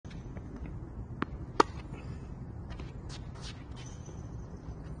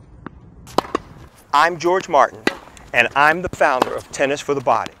I'm George Martin, and I'm the founder of Tennis for the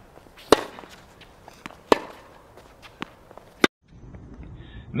Body.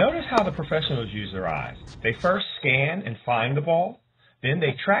 Notice how the professionals use their eyes. They first scan and find the ball. Then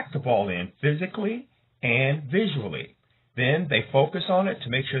they track the ball in physically and visually. Then they focus on it to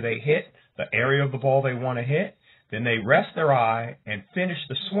make sure they hit the area of the ball they want to hit. Then they rest their eye and finish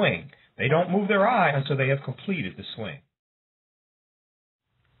the swing. They don't move their eye until they have completed the swing.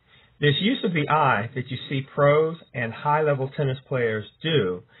 This use of the eye that you see pros and high-level tennis players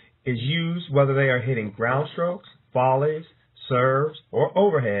do is used whether they are hitting ground strokes, volleys, serves, or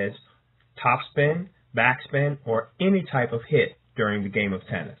overheads, topspin, backspin, or any type of hit during the game of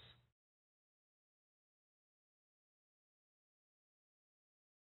tennis.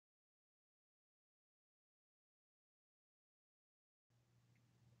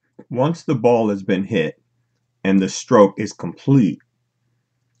 Once the ball has been hit and the stroke is complete,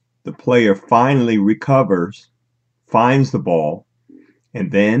 the player finally recovers, finds the ball,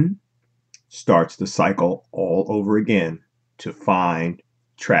 and then starts the cycle all over again to find,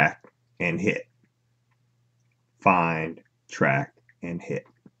 track, and hit. Find, track, and hit.